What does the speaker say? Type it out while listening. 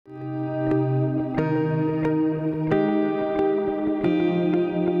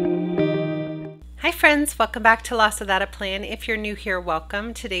Hi friends, welcome back to Lost Without a Plan. If you're new here,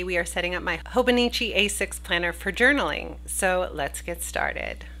 welcome. Today we are setting up my Hobonichi A6 planner for journaling. So let's get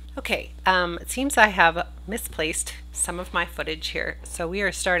started. Okay, it seems I have misplaced some of my footage here. So we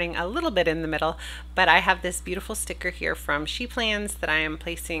are starting a little bit in the middle, but I have this beautiful sticker here from ShePlans that I am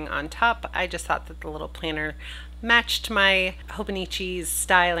placing on top. I just thought that the little planner matched my Hobonichi's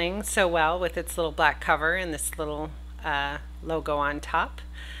styling so well with its little black cover and this little logo on top.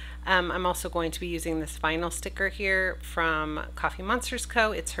 I'm also going to be using this vinyl sticker here from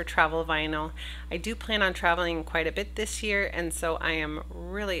TheCoffeeMonsterzCo. It's her travel vinyl. I do plan on traveling quite a bit this year, and so I am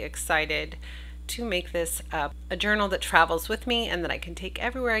really excited to make this a journal that travels with me and that I can take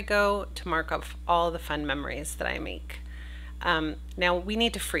everywhere I go to mark off all the fun memories that I make. Now we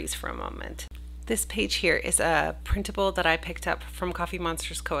need to freeze for a moment. This page here is a printable that I picked up from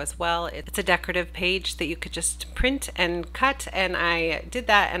TheCoffeeMonsterzCo as well. It's a decorative page that you could just print and cut, and I did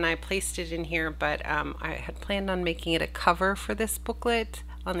that and I placed it in here, but I had planned on making it a cover for this booklet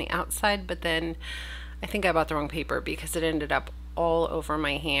on the outside, but then I think I bought the wrong paper because it ended up all over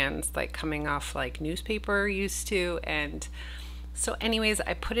my hands, like coming off like newspaper used to. And so anyways,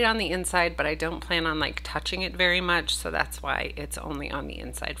 I put it on the inside, but I don't plan on like touching it very much, so that's why it's only on the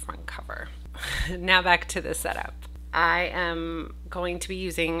inside front cover. Now back to the setup. I am going to be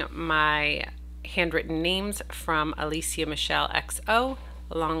using my handwritten names from Alicia Michelle XO,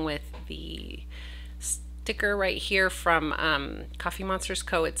 along with the sticker right here from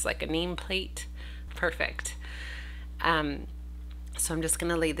TheCoffeeMonsterzCo. It's like a nameplate. Perfect. So I'm just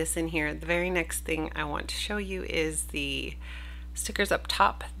going to lay this in here. The very next thing I want to show you is the stickers up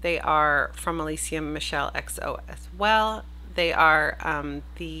top. They are from Alicia Michelle XO as well. They are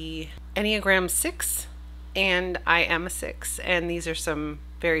the Enneagram 6 and I am a 6, and these are some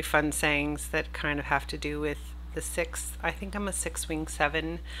very fun sayings that kind of have to do with the 6. I think I'm a 6 wing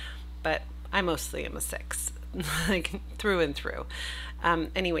 7, but I mostly am a 6, like through and through.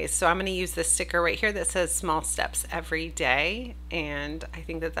 Anyways, so I'm going to use this sticker right here that says small steps every day, and I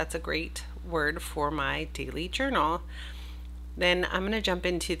think that that's a great word for my daily journal. Then I'm going to jump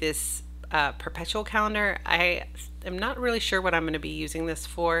into this perpetual calendar. I am not really sure what I'm going to be using this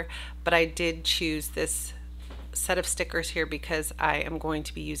for, but I did choose this set of stickers here because I am going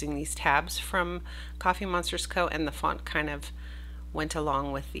to be using these tabs from TheCoffeeMonsterzCo, and the font kind of went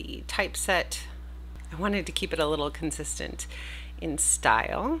along with the typeset. I wanted to keep it a little consistent in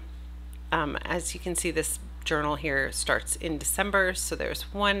style. As you can see, this journal here starts in December, so there's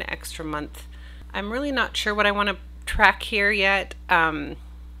one extra month. I'm really not sure what I want to track here yet,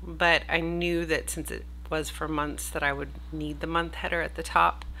 but I knew that since it was for months that I would need the month header at the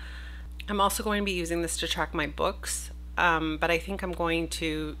top. I'm also going to be using this to track my books, but I think I'm going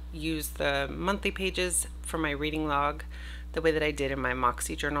to use the monthly pages for my reading log the way that I did in my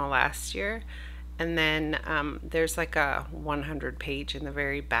Moxie journal last year. And then there's like a 100 page in the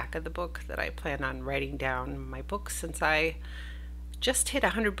very back of the book that I plan on writing down my books, since I just hit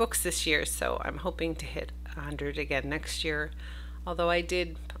 100 books this year, so I'm hoping to hit 100 again next year. Although I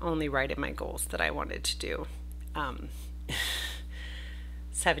did only write in my goals that I wanted to do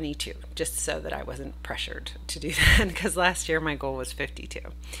 72, just so that I wasn't pressured to do that, because last year my goal was 52.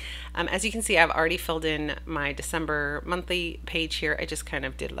 As you can see, I've already filled in my December monthly page here. I just kind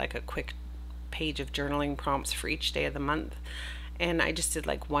of did like a quick page of journaling prompts for each day of the month, and I just did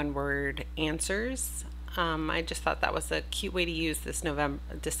like one-word answers. I just thought that was a cute way to use this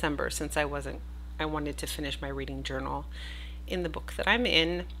December, since I wanted to finish my reading journal in the book that I'm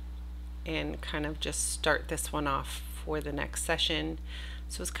in and kind of just start this one off for the next session.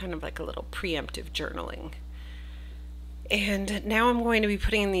 So it's kind of like a little preemptive journaling. And now I'm going to be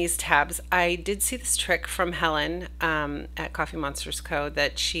putting in these tabs. I did see this trick from Helen at TheCoffeeMonsterzCo,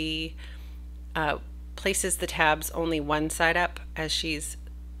 that she places the tabs only one side up as she's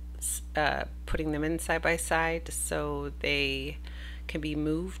putting them in side by side, so they can be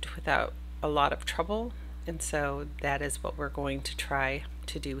moved without a lot of trouble. And so that is what we're going to try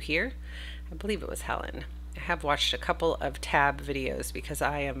to do here. I believe it was Helen. I have watched a couple of tab videos because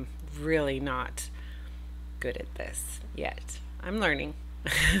I am really not good at this yet. I'm learning,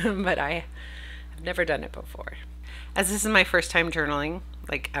 but I have never done it before. As this is my first time journaling,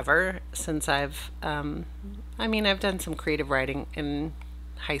 like ever, since I've done some creative writing in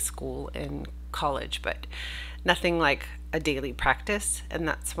high school and college, but nothing like a daily practice. And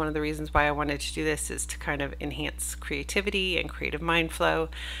that's one of the reasons why I wanted to do this, is to kind of enhance creativity and creative mind flow.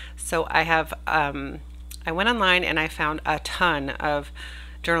 So I have I went online and I found a ton of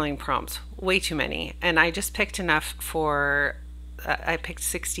journaling prompts, way too many, and I just picked enough for I picked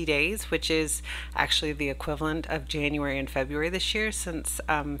 60 days, which is actually the equivalent of January and February this year, since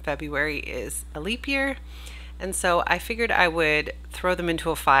February is a leap year. And so I figured I would throw them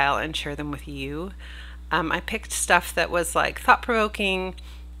into a file and share them with you. I picked stuff that was like thought-provoking,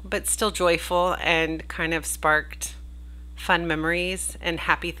 but still joyful and kind of sparked fun memories and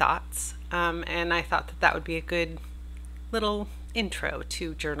happy thoughts. And I thought that that would be a good little intro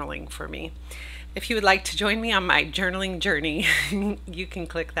to journaling for me. If you would like to join me on my journaling journey, you can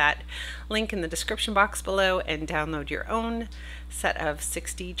click that link in the description box below and download your own set of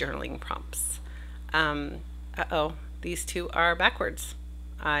 60 journaling prompts. Uh-oh, these two are backwards.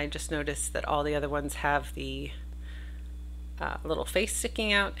 I just noticed that all the other ones have the little face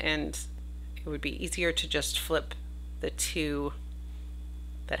sticking out, and it would be easier to just flip the two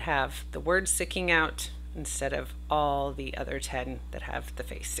that have the words sticking out instead of all the other 10 that have the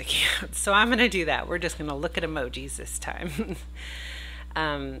face sticking out. So I'm going to do that. We're just going to look at emojis this time.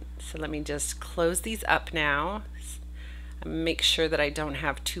 So let me just close these up now. Make sure that I don't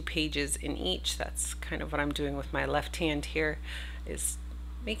have 2 pages in each. That's kind of what I'm doing with my left hand here, is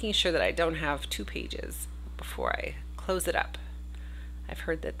making sure that I don't have 2 pages before I close it up. I've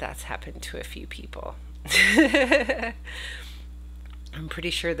heard that that's happened to a few people. I'm pretty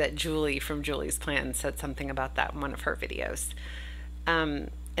sure that Julie from Julie's Plan said something about that in one of her videos. And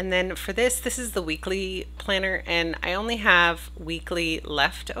then for this is the weekly planner, and I only have weekly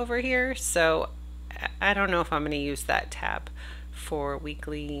left over here, so I don't know if I'm going to use that tab for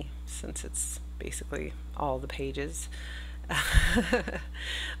weekly since it's basically all the pages.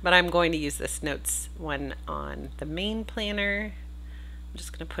 But I'm going to use this notes one on the main planner. I'm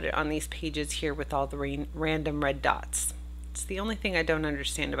just going to put it on these pages here with all the random red dots. It's the only thing I don't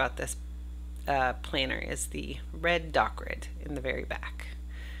understand about this planner is the red dot grid in the very back.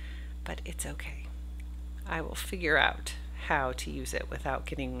 But it's okay. I will figure out how to use it without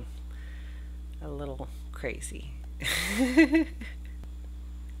getting a little crazy.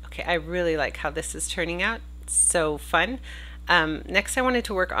 Okay, I really like how this is turning out. It's so fun. Next I wanted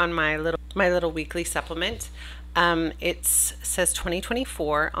to work on my little weekly supplement. It says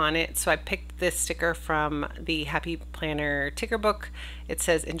 2024 on it, so I picked this sticker from the Happy Planner Tigger book. It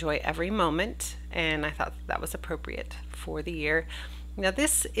says enjoy every moment, and I thought that was appropriate for the year. Now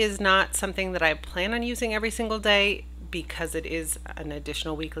this is not something that I plan on using every single day because it is an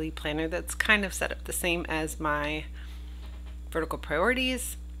additional weekly planner that's kind of set up the same as my vertical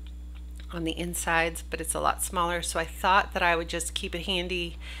priorities on the insides, but it's a lot smaller, so I thought that I would just keep it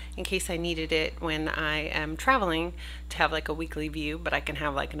handy in case I needed it when I am traveling to have like a weekly view, but I can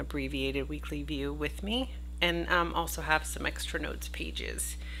have like an abbreviated weekly view with me, and also have some extra notes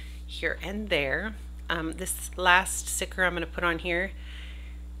pages here and there. This last sticker I'm going to put on here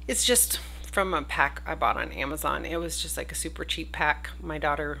is just from a pack I bought on Amazon. It was just like a super cheap pack. My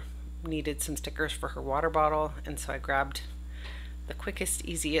daughter needed some stickers for her water bottle, and so I grabbed the quickest,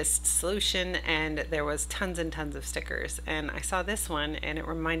 easiest solution, and there was tons and tons of stickers, and I saw this one and it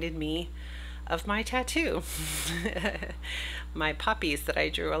reminded me of my tattoo. My poppies that I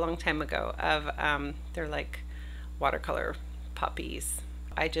drew a long time ago of they're like watercolor poppies.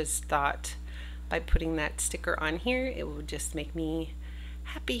 I just thought by putting that sticker on here it would just make me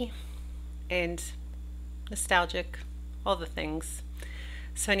happy and nostalgic, all the things.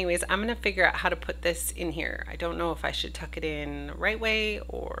 So anyways, I'm going to figure out how to put this in here. I don't know if I should tuck it in the right way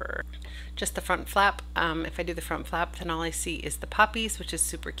or just the front flap. If I do the front flap, then all I see is the poppies, which is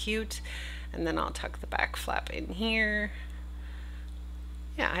super cute. And then I'll tuck the back flap in here.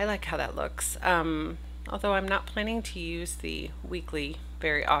 Yeah, I like how that looks. Although I'm not planning to use the weekly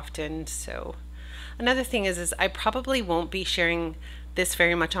very often. So another thing is I probably won't be sharing this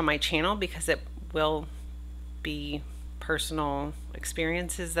very much on my channel because it will be personal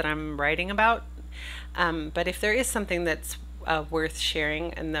experiences that I'm writing about, but if there is something that's worth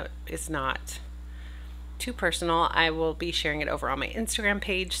sharing and that is not too personal, I will be sharing it over on my Instagram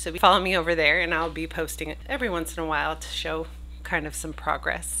page, so follow me over there, and I'll be posting it every once in a while to show kind of some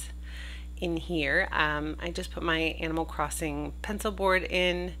progress in here. I just put my Animal Crossing pencil board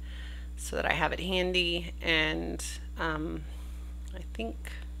in so that I have it handy, and I think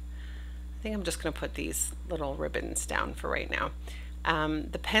I'm just going to put these little ribbons down for right now.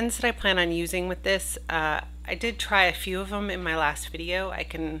 The pens that I plan on using with this, I did try a few of them in my last video. I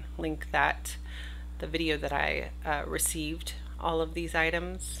can link that, the video that I received all of these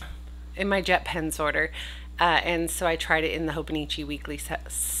items in my jet pen sorter. And so I tried it in the Hobonichi weekly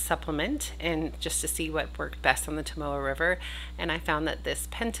supplement, and just to see what worked best on the Tomoe River. And I found that this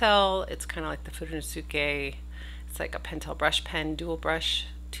Pentel, it's kind of like the Furunosuke, it's like a Pentel brush pen, dual brush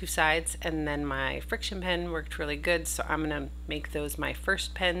two sides, and then my friction pen worked really good, so I'm gonna make those my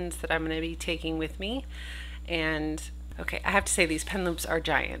first pens that I'm gonna be taking with me. And okay, I have to say these pen loops are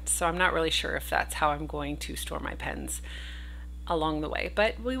giant, so I'm not really sure if that's how I'm going to store my pens along the way,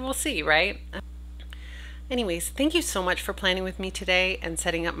 but we will see, right? Anyways, thank you so much for planning with me today and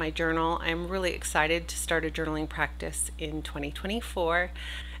setting up my journal. I'm really excited to start a journaling practice in 2024.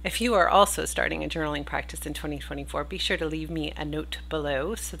 If you are also starting a journaling practice in 2024, be sure to leave me a note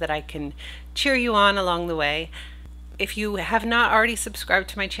below so that I can cheer you on along the way. If you have not already subscribed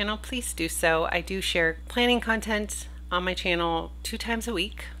to my channel, please do so. I do share planning content on my channel 2 times a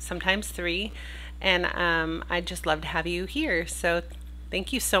week, sometimes 3, and I'd just love to have you here. So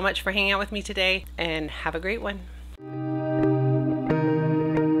thank you so much for hanging out with me today, and have a great one.